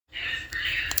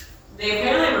They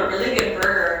apparently have a really good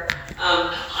burger.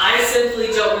 I simply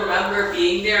don't remember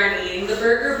being there and eating the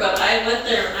burger, but I went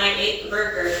there and I ate the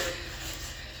burger.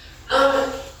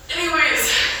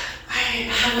 Anyways, I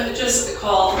have just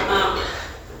called,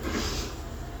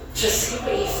 just see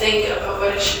what you think about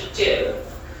what I should do.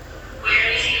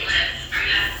 Where do you live? Are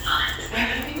you having fun? I'm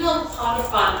having a lot of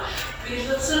fun. We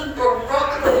live in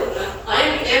Brooklyn.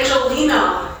 I'm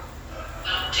Angelina.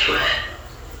 Don't do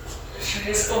it. Should I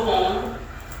just go home?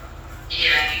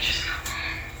 Yeah, you just go home.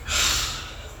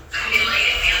 I feel like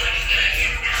it feels like a good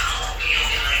idea now, but you'll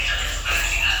be like, that's what I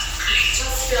think that's I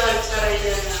just feel like it's what I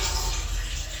did now.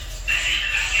 I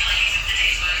feel like if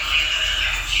today's what I like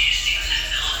another, you just do that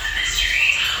build the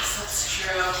mystery. Yes, that's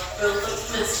true. Build the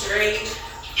mystery.